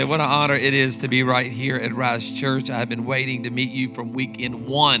What an honor it is to be right here at Rise Church. I've been waiting to meet you from weekend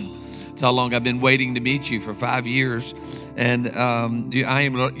one. That's how long I've been waiting to meet you, for 5 years. And I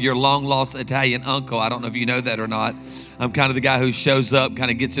am your long-lost Italian uncle. I don't know if you know that or not. I'm kind of the guy who shows up,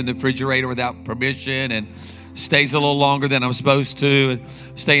 kind of gets in the refrigerator without permission and stays a little longer than I'm supposed to, and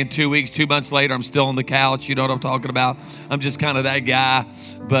staying 2 weeks, 2 months later, I'm still on the couch. You know what I'm talking about? I'm just kind of that guy.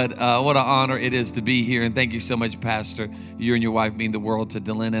 But what an honor it is to be here. And thank you so much, Pastor. You and your wife mean the world to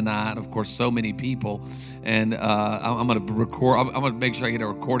Delina and I, and of course, so many people. And I'm going to record. I'm going to make sure I get a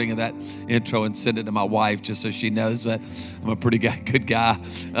recording of that intro and send it to my wife, just so she knows that I'm a pretty good guy.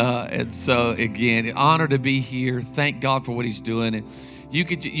 And so again, honor to be here. Thank God for what He's doing. And you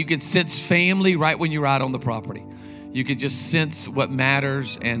could sense family right when you're out on the property. You could just sense what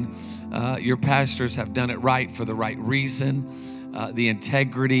matters, and your pastors have done it right for the right reason. The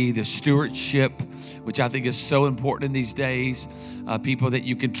integrity, the stewardship, which I think is so important in these days. People that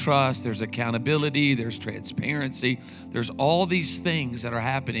you can trust. There's accountability. There's transparency. There's all these things that are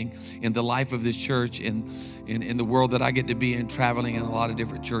happening in the life of this church, in the world that I get to be in, traveling in a lot of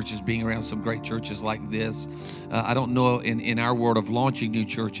different churches, being around some great churches like this. I don't know in our world of launching new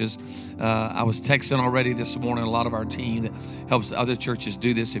churches. I was texting already this morning, a lot of our team that helps other churches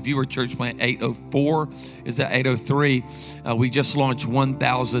do this. If you were church plant 804, is that 803? We just launched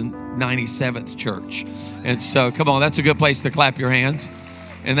 1097th church. And so, come on, that's a good place to clap your hands.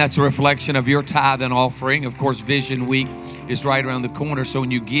 And that's a reflection of your tithe and offering. Of course, Vision Week is right around the corner. So when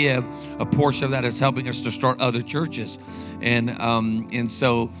you give, a portion of that is helping us to start other churches. And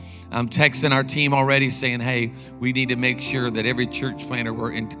so I'm texting our team already saying, hey, we need to make sure that every church planter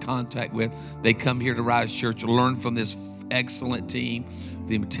we're in contact with, they come here to Rise Church, learn from this excellent team,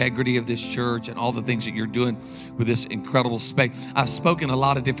 the integrity of this church, and all the things that you're doing with this incredible space. I've spoken a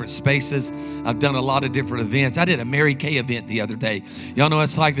lot of different spaces. I've done a lot of different events. I did a Mary Kay event the other day. Y'all know what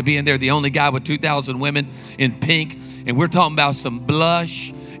it's like to be in there, the only guy with 2,000 women in pink, and we're talking about some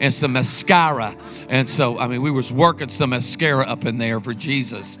blush and some mascara. And so, I mean, we was working some mascara up in there for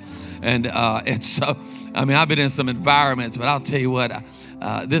Jesus. And so, I mean, I've been in some environments, but I'll tell you what,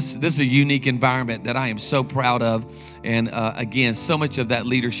 this is a unique environment that I am so proud of. And again, so much of that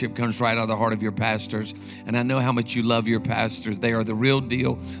leadership comes right out of the heart of your pastors. And I know how much you love your pastors. They are the real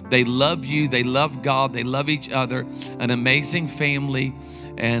deal. They love you. They love God. They love each other. An amazing family.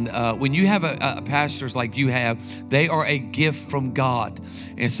 And when you have a pastors like you have, they are a gift from God.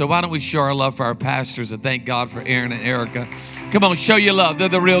 And so why don't we show our love for our pastors and thank God for Aaron and Erica. Come on, show your love. They're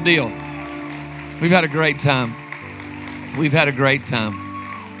the real deal. We've had a great time. We've had a great time.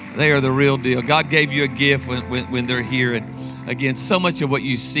 They are the real deal. God gave you a gift when they're here. And again, so much of what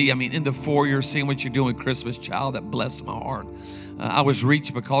you see, I mean, in the foyer, seeing what you're doing, Christmas Child, that blessed my heart. I was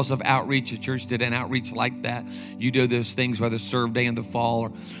reached because of outreach. The church did an outreach like that. You do those things, whether Serve Day in the fall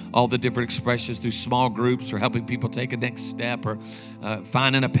or all the different expressions through small groups or helping people take a next step or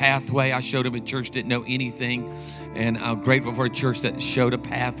finding a pathway. I showed them a church didn't know anything, and I'm grateful for a church that showed a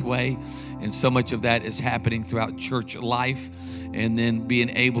pathway. And so much of that is happening throughout church life. And then being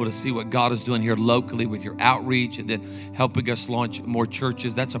able to see what God is doing here locally with your outreach, and then helping us launch more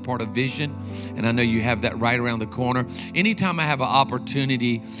churches. That's a part of Vision, and I know you have that right around the corner. Anytime I have an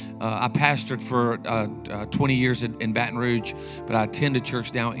opportunity, I pastored for 20 years in Baton Rouge, but I attend a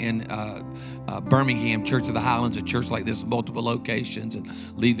church now in Birmingham, Church of the Highlands, a church like this, multiple locations, and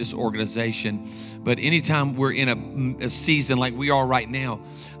lead this organization. But anytime we're in a season like we are right now,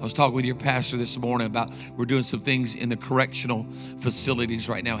 I was talking with your pastor this morning about we're doing some things in the correctional facilities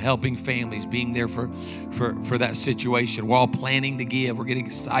right now, helping families, being there for that situation. We're all planning to give. We're getting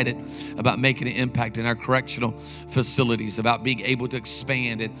excited about making an impact in our correctional facilities, about being able to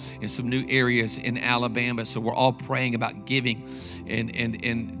expand it in some new areas in Alabama. So we're all praying about giving.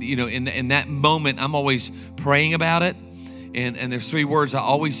 And you know, in that moment, I'm always praying about it. And there's three words I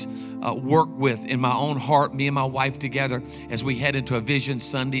always work with in my own heart, me and my wife together, as we head into a Vision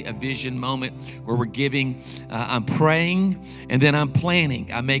Sunday, a vision moment where we're giving. I'm praying, and then I'm planning.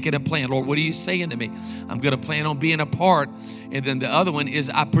 I make it a plan. Lord, what are you saying to me? I'm going to plan on being a part. And then the other one is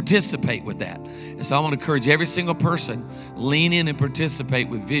I participate with that. And so I want to encourage every single person, lean in and participate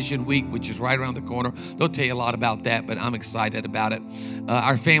with Vision Week, which is right around the corner. They'll tell you a lot about that, but I'm excited about it.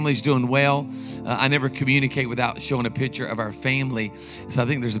 Our family's doing well. I never communicate without showing a picture of our family. So I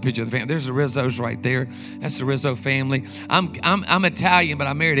think there's a picture of family. There's the Rizzos right there. That's the Rizzo family. I'm Italian, but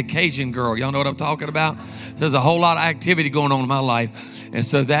I married a Cajun girl. Y'all know what I'm talking about? There's a whole lot of activity going on in my life. And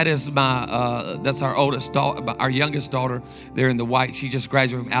so that is that's our oldest daughter, our youngest daughter there in the white. She just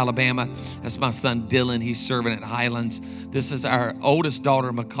graduated from Alabama. That's my son, Dylan. He's serving at Highlands. This is our oldest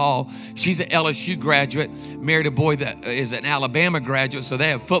daughter, McCall. She's an LSU graduate, married a boy that is an Alabama graduate, so they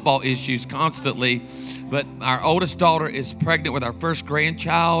have football issues constantly. But our oldest daughter is pregnant with our first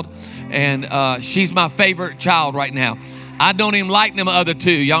grandchild, and she's my favorite child right now. I don't even like them other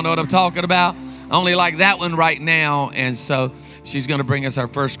two. Y'all know what I'm talking about? I only like that one right now, and so she's going to bring us our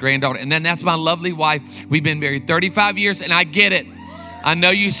first granddaughter. And then that's my lovely wife. We've been married 35 years, and I get it. I know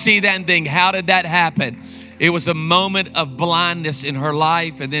you see that and think, how did that happen? It was a moment of blindness in her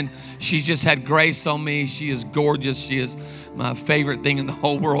life, and then she's just had grace on me. She is gorgeous. She is my favorite thing in the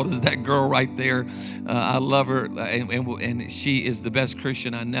whole world is that girl right there. I love her, and she is the best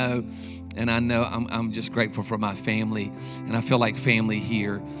Christian I know. And I know I'm just grateful for my family, and I feel like family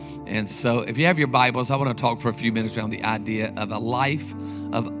here. And so if you have your Bibles, I want to talk for a few minutes around the idea of a life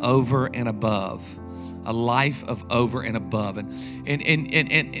of over and above. A life of over and above.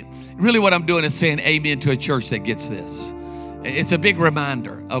 And really what I'm doing is saying amen to a church that gets this. It's a big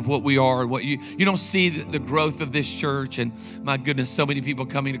reminder of what we are and what you don't see the growth of this church, and my goodness, so many people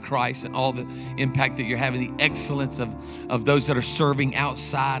coming to Christ and all the impact that you're having, the excellence of those that are serving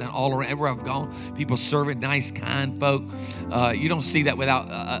outside and all around. Everywhere I've gone, people serving, nice, kind folk. You don't see that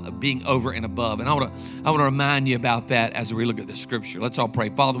without being over and above. And I want to remind you about that as we look at the scripture. Let's all pray.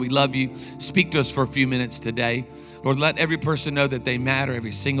 Father, we love you. Speak to us for a few minutes today. Lord, let every person know that they matter,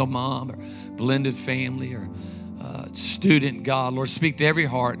 every single mom or blended family or student, God. Lord, speak to every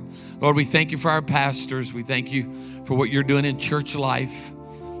heart. Lord, we thank you for our pastors. We thank you for what you're doing in church life.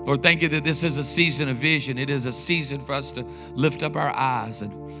 Lord, thank you that this is a season of vision. It is a season for us to lift up our eyes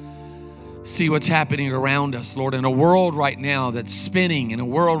and see what's happening around us, Lord, in a world right now that's spinning, in a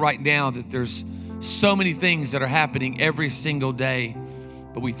world right now that there's so many things that are happening every single day.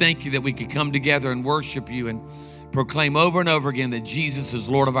 But we thank you that we could come together and worship you and proclaim over and over again that Jesus is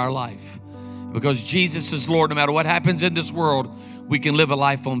Lord of our life. Because Jesus is Lord, no matter what happens in this world, we can live a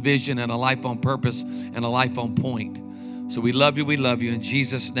life on vision and a life on purpose and a life on point. So we love you. We love you. In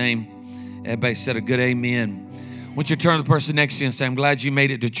Jesus' name, everybody said a good amen. I want you to turn to the person next to you and say, I'm glad you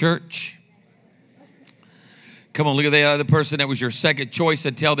made it to church. Come on, look at the other person that was your second choice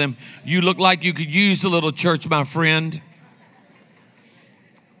and tell them, you look like you could use a little church, my friend.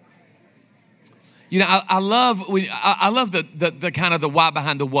 You know, I love the kind of the why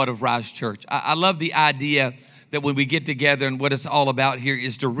behind the what of Rise Church. I love the idea that when we get together and what it's all about here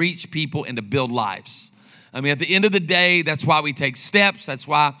is to reach people and to build lives. I mean, at the end of the day, that's why we take steps. That's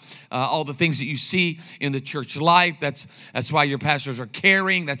why all the things that you see in the church life, that's why your pastors are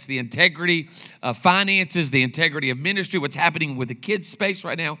caring. That's the integrity of finances, the integrity of ministry, what's happening with the kids space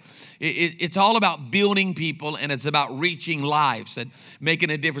right now. It's all about building people, and it's about reaching lives and making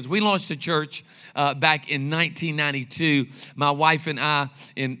a difference. We launched a church back in 1992, my wife and I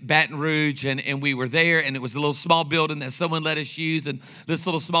in Baton Rouge, and we were there, and it was a little small building that someone let us use, and this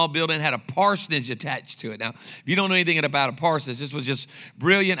little small building had a parsonage attached to it. Now, if you don't know anything about a parsonage, this was just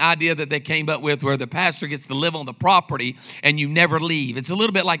brilliant idea that they came up with where the pastor gets to live on the property and you never leave. It's a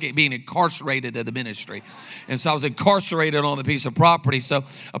little bit like it being incarcerated at the ministry. And so I was incarcerated on a piece of property. So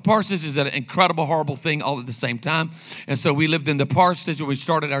a parsonage is an incredible, horrible thing all at the same time. And so we lived in the parsonage when we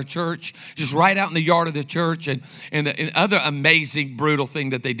started our church, just right out in the yard of the church. And the other amazing, brutal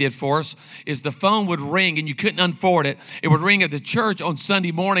thing that they did for us is the phone would ring and you couldn't unforward it. It would ring at the church on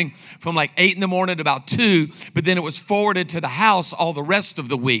Sunday morning from like 8 in the morning to about 2. But then it was forwarded to the house all the rest of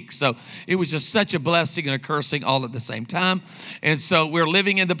the week. So it was just such a blessing and a cursing all at the same time. And so we're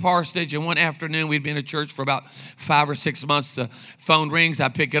living in the parsonage, and one afternoon we'd been in church for about 5 or 6 months. The phone rings, I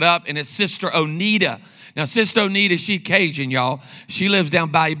pick it up, and it's Sister Onita. Now, Sister Onita, she Cajun, y'all. She lives down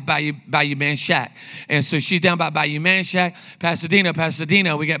by Bayou Manchac. And so she's down by Bayou Manchac,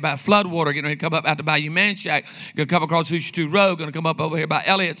 Pasadena. We got about flood water getting ready to come up out to Bayou Manchac. Going to come across Hoosier Road, going to come up over here by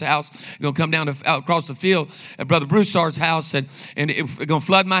Elliot's house. Going to come down across the field at Brother Broussard's house. And if we're going to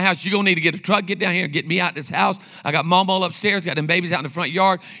flood my house, you're going to need to get a truck, get down here and get me out this house. I got Mama all upstairs, got them babies out in the front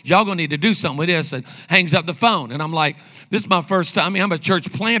yard. Y'all going to need to do something with this. And hangs up the phone. And I'm like, this is my first time. I mean, I'm a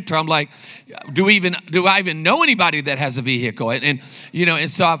church planter. I'm like, do I even know anybody that has a vehicle? And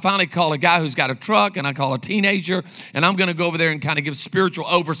so I finally call a guy who's got a truck, and I call a teenager, and I'm going to go over there and kind of give spiritual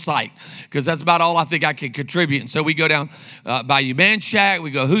oversight because that's about all I think I can contribute. And so we go down Bayou Manchac,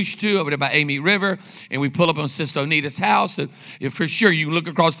 we go Hoosier over there by Amy River, and we pull up on Sister Onita's house. And for sure, you look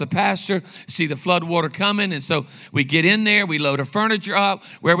across the pasture, see the flood water coming. And so we get in there, we load our furniture up.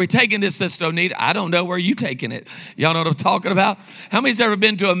 Where are we taking this, Sister Onita? I don't know. Where are you taking it? Y'all know what I'm talking about? How many's ever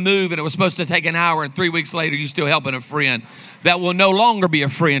been to a move and it was supposed to take an hour and 3 weeks later you're still helping a friend? That will no longer be a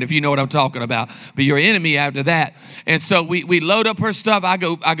friend, if you know what I'm talking about, but your enemy after that. And so we load up her stuff. I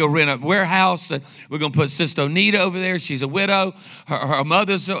go rent a warehouse. We're going to put Sister Onita over there. She's a widow. Her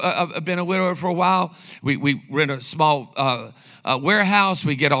mother's been a widower for a while. We rent a small warehouse.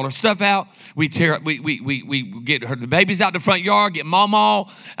 We get all her stuff out. We get the babies out the front yard, get Mama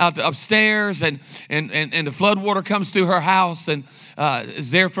out upstairs, and the flood water comes through her house and is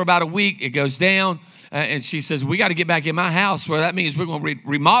there for about a week. It goes down. And she says, we got to get back in my house. Well, that means we're going to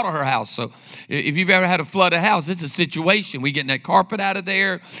remodel her house. So if you've ever had a flooded house, it's a situation. We're getting that carpet out of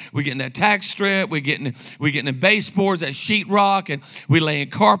there. We're getting that tack strip. We're getting the baseboards, that sheetrock, and we're laying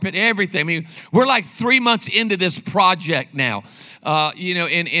carpet, everything. I mean, we're like 3 months into this project now.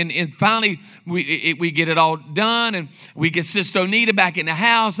 And finally we get it all done, and we get Sister Onita back in the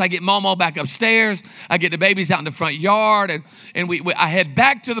house. I get Mama back upstairs. I get the babies out in the front yard, and I head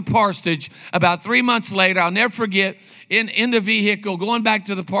back to the parsonage about 3 months later. I'll never forget, in the vehicle going back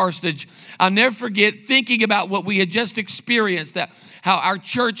to the parsonage, I'll never forget thinking about what we had just experienced, that how our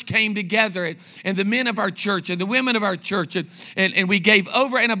church came together, and the men of our church and the women of our church, and we gave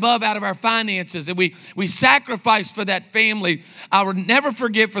over and above out of our finances, and we sacrificed for that family. I will never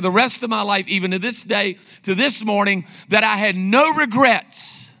forget for the rest of my life, even to this day, to this morning, that I had no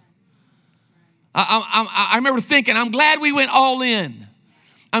regrets. I remember thinking, I'm glad we went all in.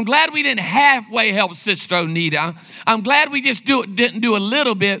 I'm glad we didn't halfway help Sister Onita. I'm glad we just didn't do a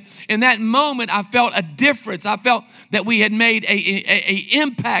little bit. In that moment, I felt a difference. I felt that we had made a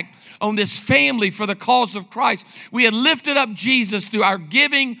impact on this family for the cause of Christ. We had lifted up Jesus through our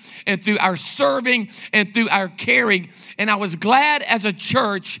giving and through our serving and through our caring. And I was glad as a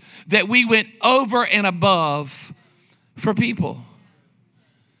church that we went over and above for people.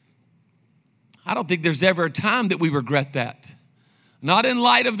 I don't think there's ever a time that we regret that. Not in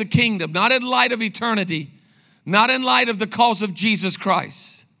light of the kingdom, not in light of eternity, not in light of the cause of Jesus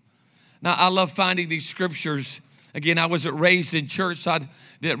Christ. Now, I love finding these scriptures. Again, I wasn't raised in church, so I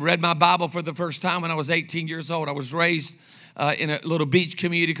read my Bible for the first time when I was 18 years old. I was raised in a little beach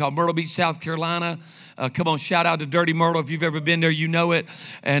community called Myrtle Beach, South Carolina. Come on, shout out to Dirty Myrtle. If you've ever been there, you know it.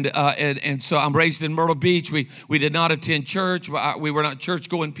 And so I'm raised in Myrtle Beach. We did not attend church. We were not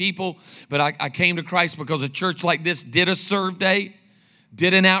church-going people, but I came to Christ because a church like this did a serve day,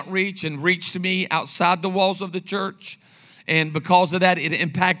 did an outreach, and reached me outside the walls of the church. And because of that, it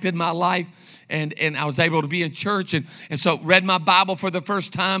impacted my life. And I was able to be in church. And so read my Bible for the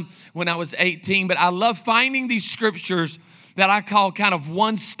first time when I was 18. But I love finding these scriptures that I call kind of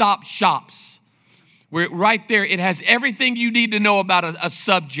one-stop shops, where right there it has everything you need to know about a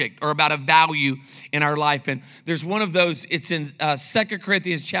subject or about a value in our life. And there's one of those. It's in 2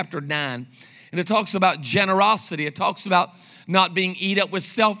 Corinthians chapter 9. And it talks about generosity. It talks about not being eat up with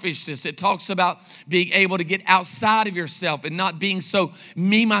selfishness. It talks about being able to get outside of yourself and not being so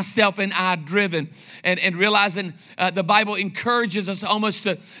me, myself, and I driven. And realizing the Bible encourages us almost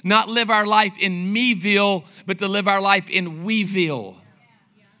to not live our life in meville, but to live our life in weville.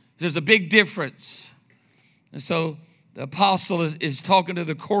 There's a big difference. And so the apostle is talking to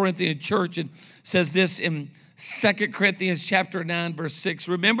the Corinthian church and says this in 2 Corinthians chapter 9, verse 6.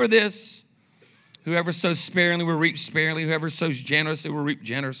 Remember this. Whoever sows sparingly will reap sparingly. Whoever sows generously will reap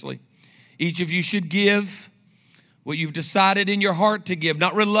generously. Each of you should give what you've decided in your heart to give,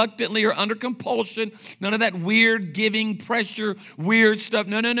 not reluctantly or under compulsion. None of that weird giving pressure, weird stuff.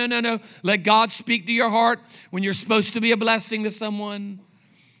 No. Let God speak to your heart when you're supposed to be a blessing to someone.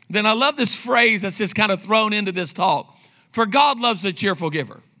 Then I love this phrase that's just kind of thrown into this talk. For God loves a cheerful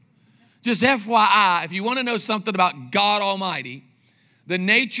giver. Just FYI, if you want to know something about God Almighty, the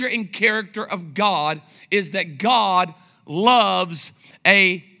nature and character of God is that God loves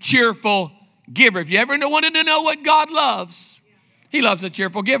a cheerful giver. If you ever wanted to know what God loves, He loves a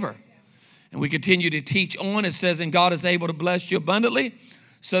cheerful giver. And we continue to teach on. It says, and God is able to bless you abundantly,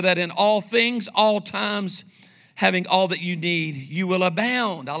 so that in all things, all times, having all that you need, you will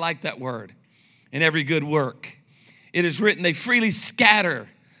abound. I like that word. In every good work. It is written, they freely scatter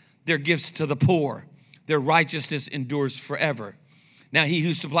their gifts to the poor. Their righteousness endures forever. Now, he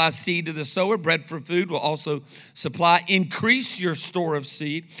who supplies seed to the sower, bread for food, will also supply, increase your store of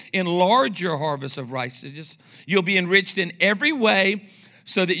seed, enlarge your harvest of righteousness. You'll be enriched in every way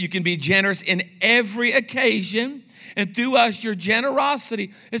so that you can be generous in every occasion. And through us, your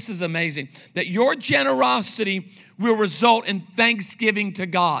generosity, this is amazing, that your generosity will result in thanksgiving to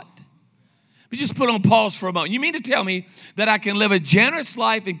God. We just put on pause for a moment. You mean to tell me that I can live a generous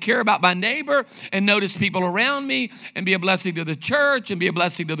life and care about my neighbor and notice people around me and be a blessing to the church and be a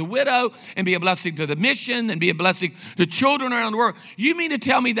blessing to the widow and be a blessing to the mission and be a blessing to children around the world? You mean to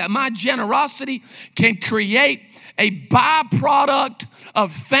tell me that my generosity can create a byproduct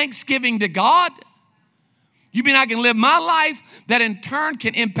of thanksgiving to God? You mean I can live my life that in turn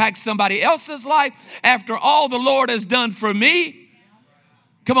can impact somebody else's life after all the Lord has done for me?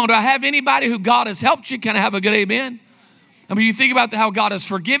 Come on, do I have anybody who God has helped you? Can I have a good amen? I mean, you think about how God has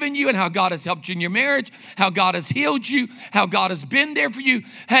forgiven you and how God has helped you in your marriage, how God has healed you, how God has been there for you.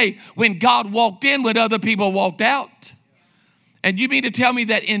 Hey, when God walked in, when other people walked out. And you mean to tell me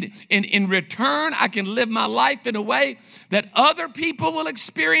that in return, I can live my life in a way that other people will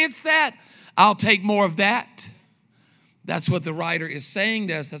experience that? I'll take more of that. That's what the writer is saying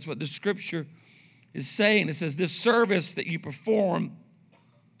to us. That's what the scripture is saying. It says this service that you perform,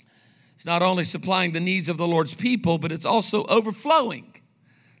 it's not only supplying the needs of the Lord's people, but it's also overflowing.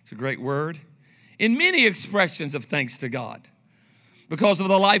 It's a great word. In many expressions of thanks to God because of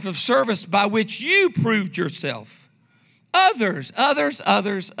the life of service by which you proved yourself. Others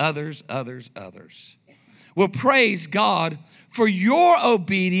will praise God for your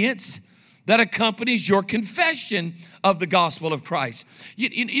obedience that accompanies your confession of the gospel of Christ.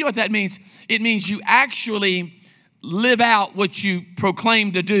 You know what that means? It means you actually live out what you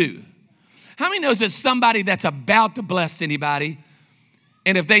proclaim to do. How many knows that somebody that's about to bless anybody,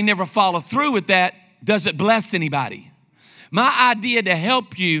 and if they never follow through with that, does it bless anybody? My idea to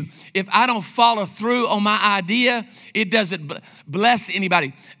help you, if I don't follow through on my idea, it doesn't bless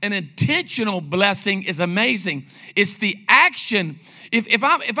anybody. An intentional blessing is amazing. It's the action. If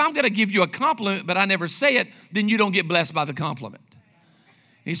I'm going to give you a compliment, but I never say it, then you don't get blessed by the compliment.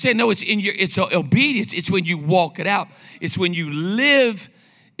 He said, no, it's obedience. It's when you walk it out. It's when you live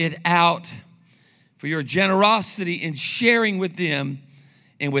it out for your generosity in sharing with them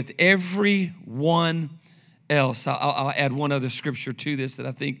and with everyone else. I'll add one other scripture to this that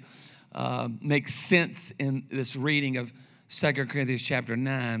I think makes sense in this reading of 2 Corinthians chapter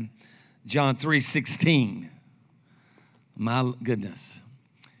 9, John 3:16. My goodness.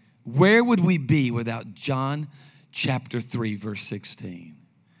 Where would we be without John chapter 3, verse 16?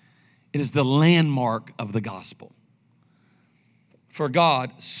 It is the landmark of the gospel. For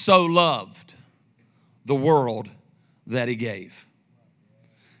God so loved the world that he gave.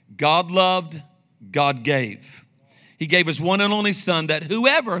 God loved, God gave. He gave his one and only son that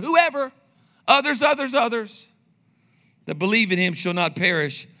whoever, others, that believe in him shall not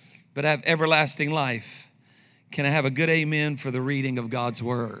perish, but have everlasting life. Can I have a good amen for the reading of God's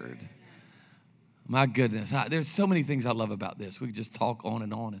word? My goodness, there's so many things I love about this. We could just talk on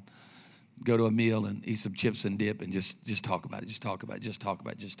and go to a meal and eat some chips and dip and just talk about it.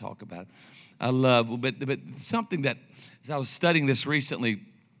 I love, but something that, as I was studying this recently,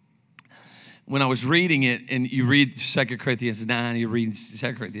 when I was reading it, and you read 2 Corinthians 9, you read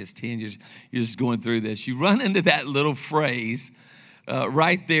 2 Corinthians 10, you're just going through this, you run into that little phrase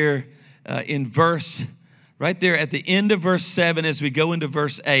right there in verse, right there at the end of verse 7 as we go into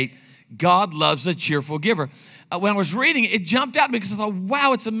verse 8, God loves a cheerful giver. When I was reading it, it jumped out because I thought,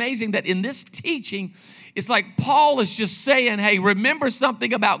 wow, it's amazing that in this teaching, it's like Paul is just saying, hey, remember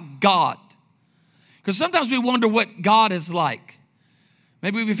something about God. Because sometimes we wonder what God is like.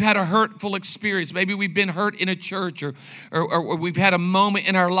 Maybe we've had a hurtful experience. Maybe we've been hurt in a church or we've had a moment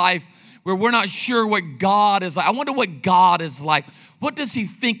in our life where we're not sure what God is like. I wonder what God is like. What does he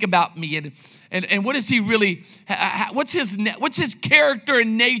think about me? And what is he really, what's his character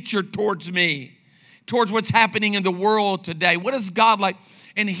and nature towards me? Towards what's happening in the world today? What is God like?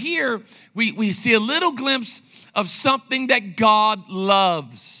 And here we see a little glimpse of something that God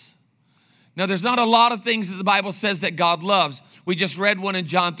loves. Now, there's not a lot of things that the Bible says that God loves. We just read one in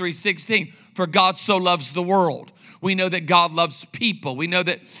John 3:16. For God so loves the world. We know that God loves people. We know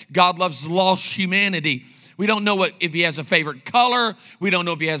that God loves lost humanity. We don't know if he has a favorite color. We don't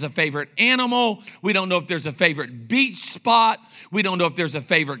know if he has a favorite animal. We don't know if there's a favorite beach spot. We don't know if there's a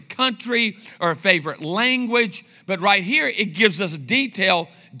favorite country or a favorite language. But right here, it gives us detail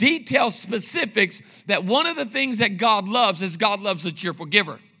specifics that one of the things that God loves is God loves a cheerful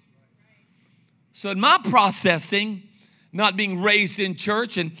giver. So in my processing, not being raised in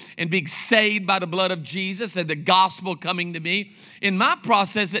church and being saved by the blood of Jesus and the gospel coming to me, in my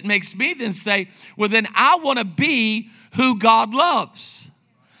process, it makes me then say, well, then I want to be who God loves.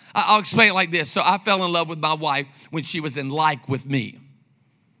 I'll explain it like this. So I fell in love with my wife when she was in like with me.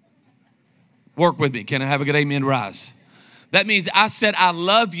 Work with me. Can I have a good amen rise? That means I said, I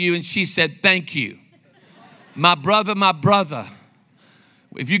love you, and she said, thank you. My brother.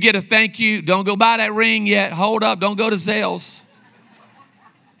 If you get a thank you, don't go buy that ring yet. Hold up. Don't go to Zales.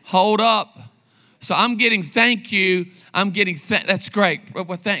 Hold up. So I'm getting thank you. That's great. Well,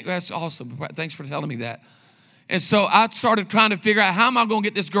 that's awesome. Thanks for telling me that. And so I started trying to figure out, how am I going to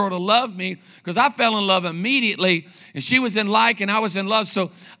get this girl to love me? Because I fell in love immediately, and she was in like, and I was in love.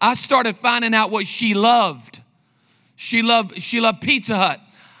 So I started finding out what she loved. She loved Pizza Hut.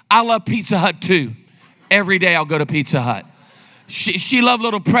 I love Pizza Hut too. Every day I'll go to Pizza Hut. She loved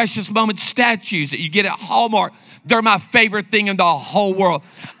little precious moment statues that you get at Hallmark. They're my favorite thing in the whole world.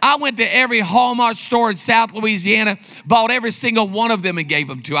 I went to every Hallmark store in South Louisiana, bought every single one of them and gave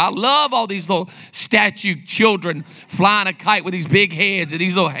them to her. I love all these little statue children flying a kite with these big heads and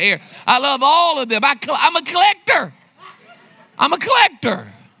these little hair. I love all of them. I'm a collector. I'm a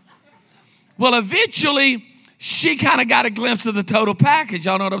collector. Well, eventually, she kind of got a glimpse of the total package.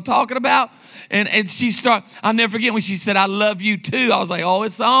 Y'all know what I'm talking about? And I'll never forget when she said, I love you too. I was like, oh,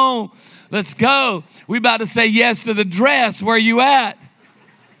 it's on. Let's go. We about to say yes to the dress. Where you at?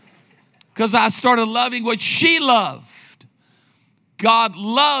 Because I started loving what she loved. God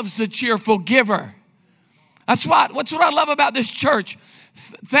loves a cheerful giver. That's what I love about this church.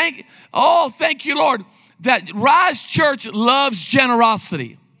 Thank you, Lord, that Rise Church loves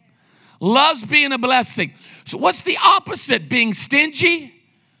generosity, loves being a blessing. So what's the opposite? Being stingy?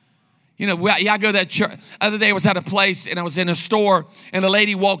 You know, I go to that church. The other day I was at a place and I was in a store and a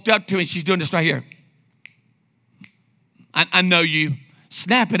lady walked up to me and she's doing this right here. I know you.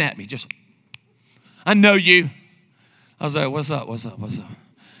 Snapping at me. I know you. I was like, what's up?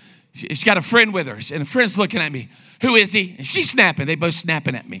 She's got a friend with her and the friend's looking at me. Who is he? And she's snapping. They both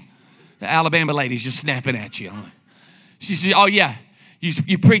snapping at me. The Alabama lady's just snapping at you. She said, oh yeah,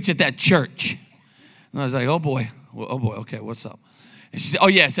 you preach at that church. And I was like, oh boy, okay, what's up? And she said, oh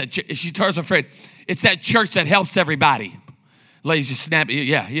yeah, she turns to her friend, it's that church that helps everybody. Ladies just snap,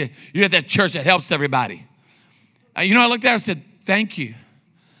 yeah, you're at that church that helps everybody. You know, I looked at her and said, thank you.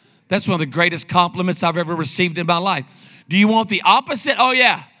 That's one of the greatest compliments I've ever received in my life. Do you want the opposite? Oh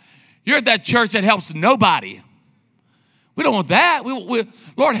yeah, you're at that church that helps nobody. We don't want that.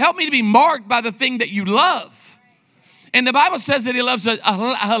 Lord, help me to be marked by the thing that you love. And the Bible says that he loves a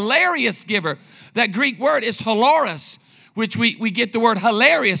hilarious giver. That Greek word is hilaris, which we get the word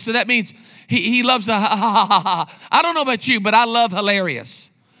hilarious. So that means he loves a ha ha ha ha. I don't know about you, but I love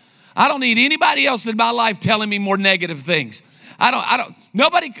hilarious. I don't need anybody else in my life telling me more negative things.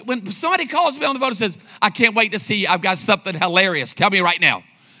 Nobody, when somebody calls me on the phone and says, I can't wait to see you, I've got something hilarious. Tell me right now.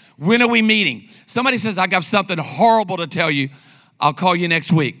 When are we meeting? Somebody says, I got something horrible to tell you. I'll call you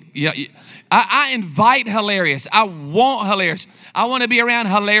next week. You know, I invite hilarious. I want hilarious. I want to be around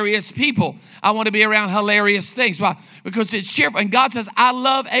hilarious people. I want to be around hilarious things. Why? Because it's cheerful. And God says, I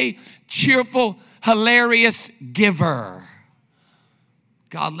love a cheerful, hilarious giver.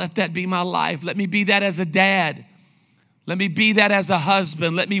 God, let that be my life. Let me be that as a dad. Let me be that as a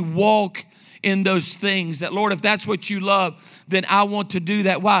husband. Let me walk in those things. That, Lord, if that's what you love, then I want to do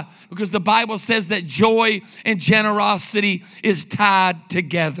that. Why? Because the Bible says that joy and generosity is tied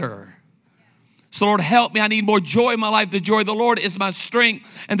together. So, Lord, help me. I need more joy in my life. The joy of the Lord is my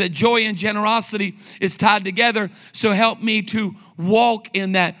strength, and that joy and generosity is tied together. So help me to walk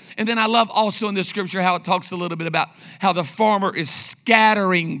in that. And then I love also in the scripture how it talks a little bit about how the farmer is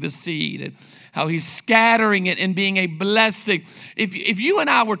scattering the seed and how he's scattering it and being a blessing. If you and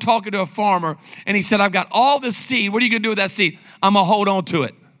I were talking to a farmer and he said, I've got all this seed, what are you going to do with that seed? I'm going to hold on to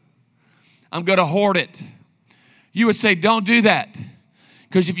it. I'm going to hoard it. You would say, don't do that.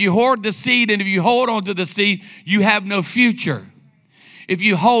 Because if you hoard the seed and if you hold on to the seed, you have no future. If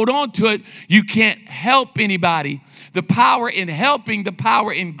you hold on to it, you can't help anybody. The power in helping, the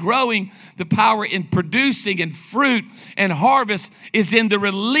power in growing, the power in producing and fruit and harvest is in the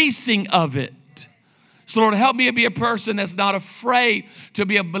releasing of it. So Lord, help me to be a person that's not afraid to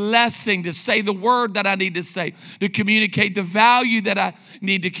be a blessing, to say the word that I need to say, to communicate the value that I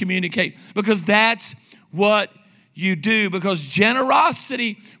need to communicate, because that's what you do. Because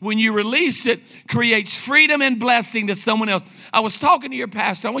generosity, when you release it, creates freedom and blessing to someone else. I was talking to your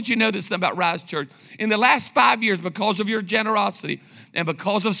pastor. I want you to know this about Rise Church. In the last 5 years, because of your generosity and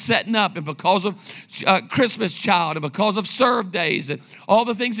because of setting up and because of Christmas Child and because of Serve Days and all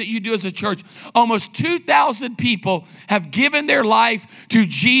the things that you do as a church, almost 2,000 people have given their life to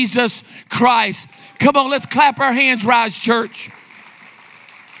Jesus Christ. Come on, let's clap our hands, Rise Church.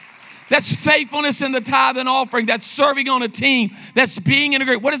 That's faithfulness in the tithe and offering. That's serving on a team. That's being in a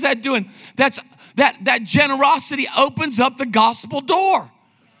group. What is that doing? That generosity opens up the gospel door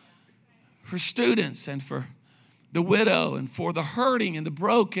for students and for the widow and for the hurting and the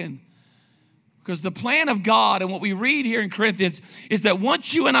broken. Because the plan of God and what we read here in Corinthians is that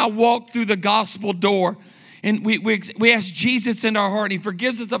once you and I walk through the gospel door and we ask Jesus into our heart, and he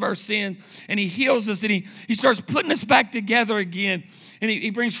forgives us of our sins, and he heals us, and he starts putting us back together again, and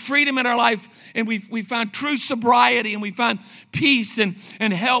he brings freedom in our life, and we find true sobriety, and we find peace and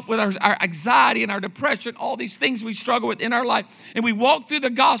help with our anxiety and our depression, all these things we struggle with in our life, and we walk through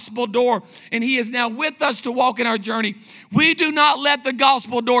the gospel door, and he is now with us to walk in our journey. We do not let the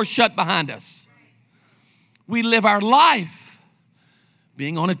gospel door shut behind us. We live our life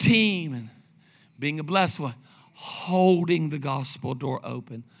being on a team and being a blessed one, holding the gospel door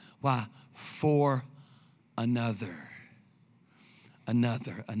open. Why? For another.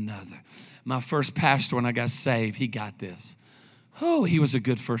 My first pastor, when I got saved, he got this. Oh, he was a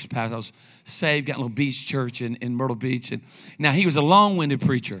good first pastor. I was saved, got a little beach church in Myrtle Beach. And now, he was a long-winded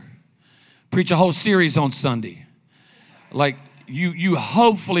preacher. Preach a whole series on Sunday. Like, you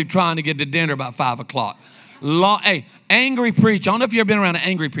hopefully trying to get to dinner about 5 o'clock. Hey, angry preacher. I don't know if you've ever been around an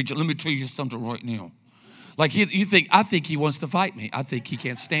angry preacher. Let me tell you something right now. Like I think he wants to fight me. I think he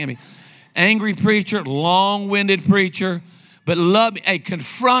can't stand me. Angry preacher, long-winded preacher, but love me. A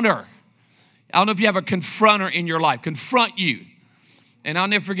confronter. I don't know if you have a confronter in your life. Confront you. And I'll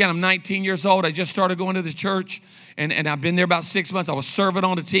never forget, I'm 19 years old. I just started going to the church, and I've been there about 6 months. I was serving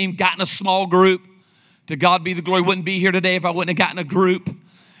on a team, got in a small group. To God be the glory. Wouldn't be here today if I wouldn't have gotten a group.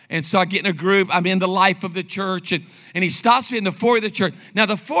 And so I get in a group. I'm in the life of the church. And he stops me in the foyer of the church. Now,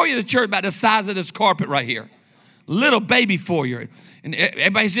 the foyer of the church about the size of this carpet right here. Little baby foyer. And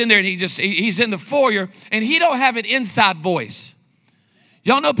everybody's in there, and he's in the foyer, and he don't have an inside voice.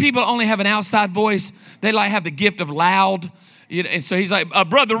 Y'all know people only have an outside voice. They like have the gift of loud. And so he's like,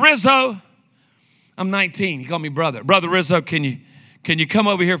 Brother Rizzo. I'm 19. He called me brother. Brother Rizzo, can you come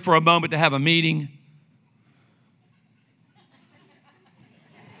over here for a moment to have a meeting?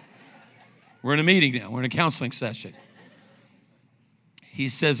 We're in a meeting now. We're in a counseling session. He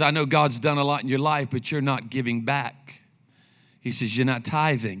says, I know God's done a lot in your life, but you're not giving back. He says, you're not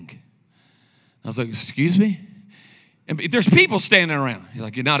tithing. I was like, excuse me? And there's people standing around. He's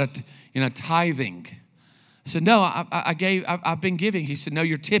like, you're not tithing. I said, no, I've been giving. He said, no,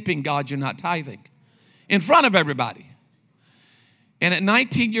 you're tipping God, you're not tithing. In front of everybody. And at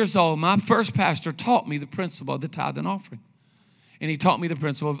 19 years old, my first pastor taught me the principle of the tithe and offering. And he taught me the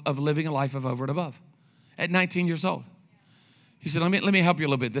principle of living a life of over and above at 19 years old. He said, let me help you a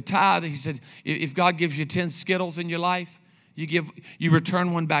little bit. The tithe, he said, if God gives you 10 Skittles in your life, you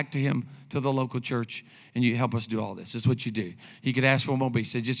return one back to him, to the local church, and you help us do all this. That's what you do. He could ask for more, but he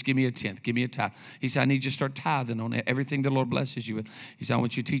said, just give me a tenth, give me a tithe. He said, I need you to start tithing on everything the Lord blesses you with. He said, I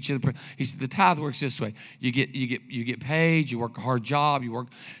want you to teach you. He said, the tithe works this way. You get paid, you work a hard job,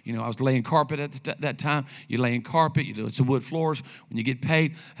 I was laying carpet at that time. You lay in carpet, you do some wood floors. When you get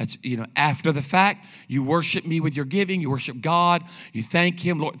paid, that's, after the fact, you worship me with your giving, you worship God, you thank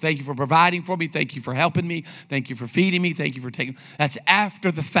him. Lord, thank you for providing for me, thank you for helping me, thank you for feeding me, thank you for taking. That's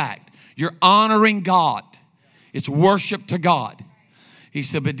after the fact. You're honoring God. It's worship to God. He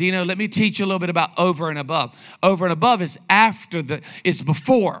said, but Dino, let me teach you a little bit about over and above. Over and above is it's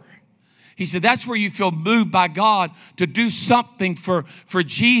before. He said, that's where you feel moved by God to do something for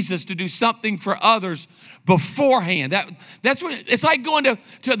Jesus, to do something for others beforehand. That's what it's like going to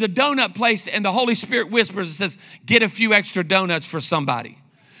the donut place and the Holy Spirit whispers and says, get a few extra donuts for somebody.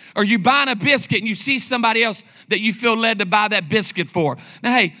 Or you buying a biscuit and you see somebody else that you feel led to buy that biscuit for.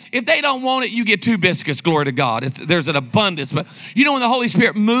 Now, hey, if they don't want it, you get 2 biscuits, glory to God. There's an abundance. But when the Holy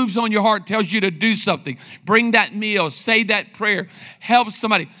Spirit moves on your heart, tells you to do something, bring that meal, say that prayer, help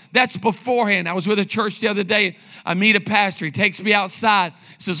somebody. That's beforehand. I was with a church the other day. I meet a pastor. He takes me outside.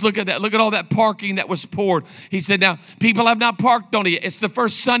 Says, look at that. Look at all that parking that was poured. He said, now, people have not parked on it yet. It's the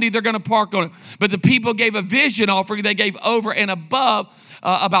first Sunday they're going to park on it. But the people gave a vision offering. They gave over and above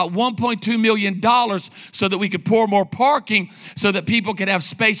about $1.2 million so that we could pour more parking so that people could have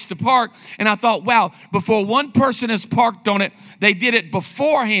space to park. And I thought, wow, before one person has parked on it, they did it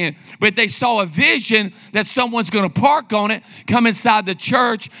beforehand, but they saw a vision that someone's going to park on it, come inside the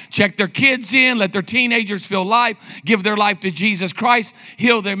church, check their kids in, let their teenagers feel life, give their life to Jesus Christ,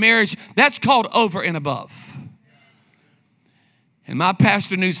 heal their marriage. That's called over and above. And my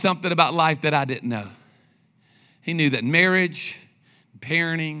pastor knew something about life that I didn't know. He knew that marriage,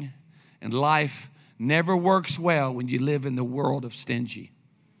 parenting, and life never works well when you live in the world of stingy.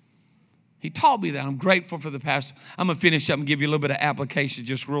 He taught me that. I'm grateful for the pastor. I'm going to finish up and give you a little bit of application,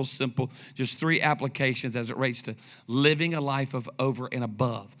 just real simple, just 3 applications as it relates to living a life of over and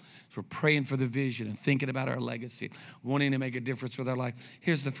above. So we're praying for the vision and thinking about our legacy, wanting to make a difference with our life.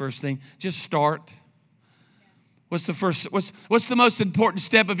 Here's the first thing. Just start. What's the most important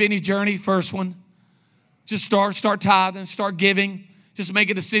step of any journey? First one. Just start tithing, start giving. Just make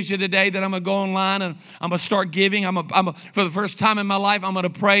a decision today that I'm going to go online and I'm going to start giving. For the first time in my life, I'm going to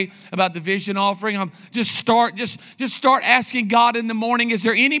pray about the vision offering. Just start asking God in the morning, is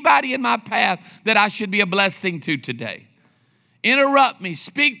there anybody in my path that I should be a blessing to today? Interrupt me,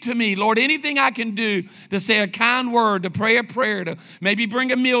 speak to me. Lord, anything I can do to say a kind word, to pray a prayer, to maybe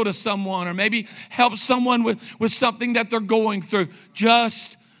bring a meal to someone, or maybe help someone with something that they're going through.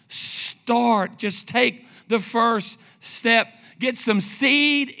 Just start. Just take the first step. Get some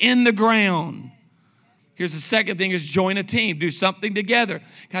seed in the ground. Here's the second thing is join a team. Do something together.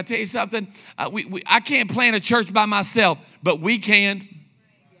 Can I tell you something? I can't plant a church by myself, but we can.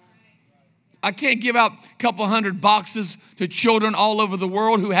 I can't give out a couple hundred boxes to children all over the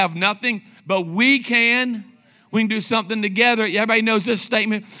world who have nothing, but we can. We can do something together. Everybody knows this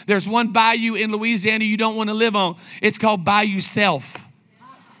statement. There's one bayou in Louisiana you don't want to live on. It's called Bayou Self.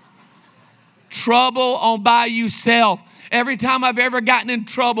 Trouble on Bayou Self. Every time I've ever gotten in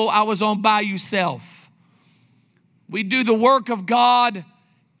trouble, I was on Bayou Self. We do the work of God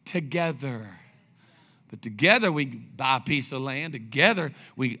together. But together we buy a piece of land. Together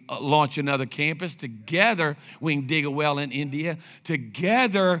we launch another campus. Together we can dig a well in India.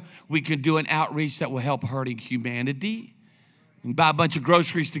 Together we can do an outreach that will help hurting humanity. We can buy a bunch of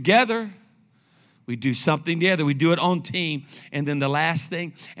groceries together. We do something together. We do it on team. And then the last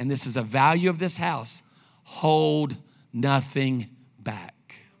thing, and this is a value of this house, hold nothing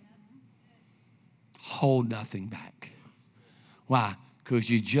back. Hold nothing back. Why? Because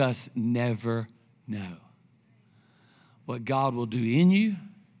you just never know what God will do in you,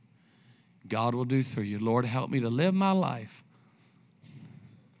 God will do through you. Lord, help me to live my life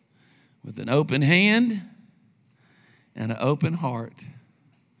with an open hand and an open heart,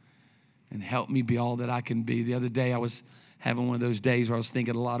 and help me be all that I can be. The other day I was having one of those days where I was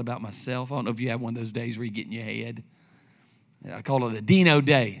thinking a lot about myself. I don't know if you have one of those days where you get in your head. I call it a Dino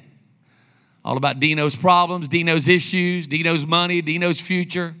day. All about Dino's problems, Dino's issues, Dino's money, Dino's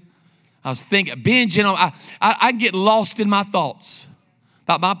future. I was thinking, binging on, I get lost in my thoughts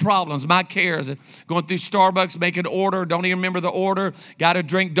about my problems, my cares. Going through Starbucks, making an order, don't even remember the order. Got a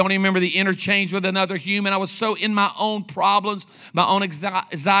drink, don't even remember the interchange with another human. I was so in my own problems, my own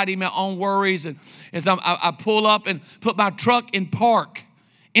anxiety, my own worries. And as I pull up and put my truck in park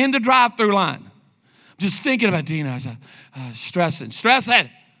in the drive-through line, just thinking about Dino. I was stressing.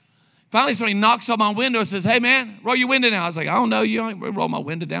 Finally, somebody knocks on my window and says, hey, man, roll your window down. I was like, I don't know. You ain't roll my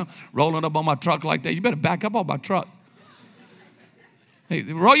window down. Rolling up on my truck like that. You better back up on my truck. Hey,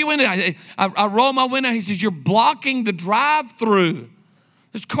 roll your window down. I roll my window. He says, you're blocking the drive-through.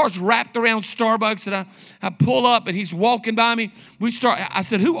 This car's wrapped around Starbucks, and I pull up, and he's walking by me. I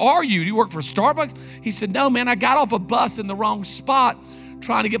said, who are you? Do you work for Starbucks? He said, no, man, I got off a bus in the wrong spot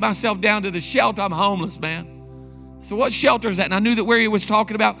trying to get myself down to the shelter. I'm homeless, man. So what shelter is that? And I knew that where he was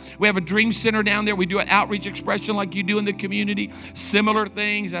talking about, we have a dream center down there. We do an outreach expression like you do in the community, similar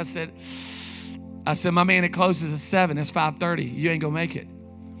things. I said, my man, it closes at 7. It's 5:30. You ain't gonna make it.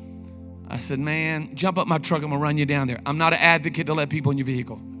 I said, man, jump up my truck. I'm gonna run you down there. I'm not an advocate to let people in your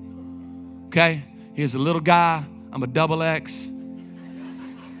vehicle. Okay? Here's a little guy. I'm a XX.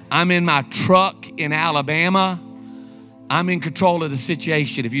 I'm in my truck in Alabama. I'm in control of the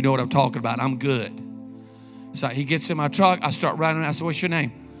situation, if you know what I'm talking about. I'm good. So he gets in my truck. I start running. I said, what's your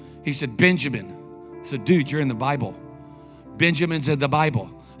name? He said, Benjamin. I said, dude, you're in the Bible. Benjamin's in the Bible.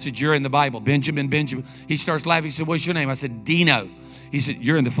 I said, you're in the Bible. Benjamin. He starts laughing. He said, what's your name? I said, Dino. He said,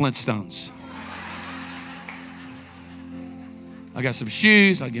 you're in the Flintstones. I got some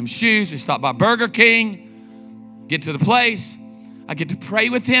shoes. I give him shoes. We stop by Burger King. Get to the place. I get to pray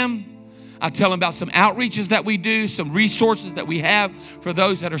with him. I tell him about some outreaches that we do, some resources that we have for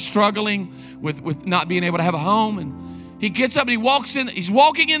those that are struggling with not being able to have a home. And he gets up and he walks in. He's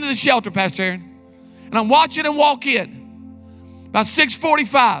walking into the shelter, Pastor Aaron. And I'm watching him walk in. About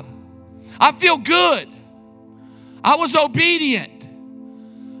 6:45. I feel good. I was obedient.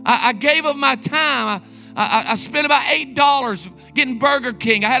 I gave of my time. I spent about $8 getting Burger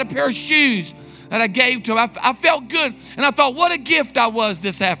King. I had a pair of shoes that I gave to him. I felt good. And I thought, what a gift I was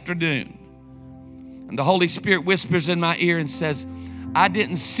this afternoon. And the Holy Spirit whispers in my ear and says, I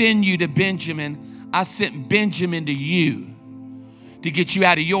didn't send you to Benjamin. I sent Benjamin to you to get you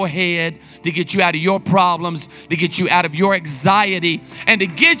out of your head, to get you out of your problems, to get you out of your anxiety, and to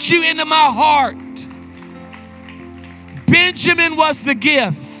get you into my heart. Benjamin was the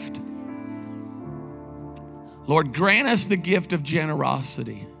gift. Lord, grant us the gift of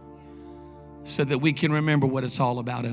generosity so that we can remember what it's all about.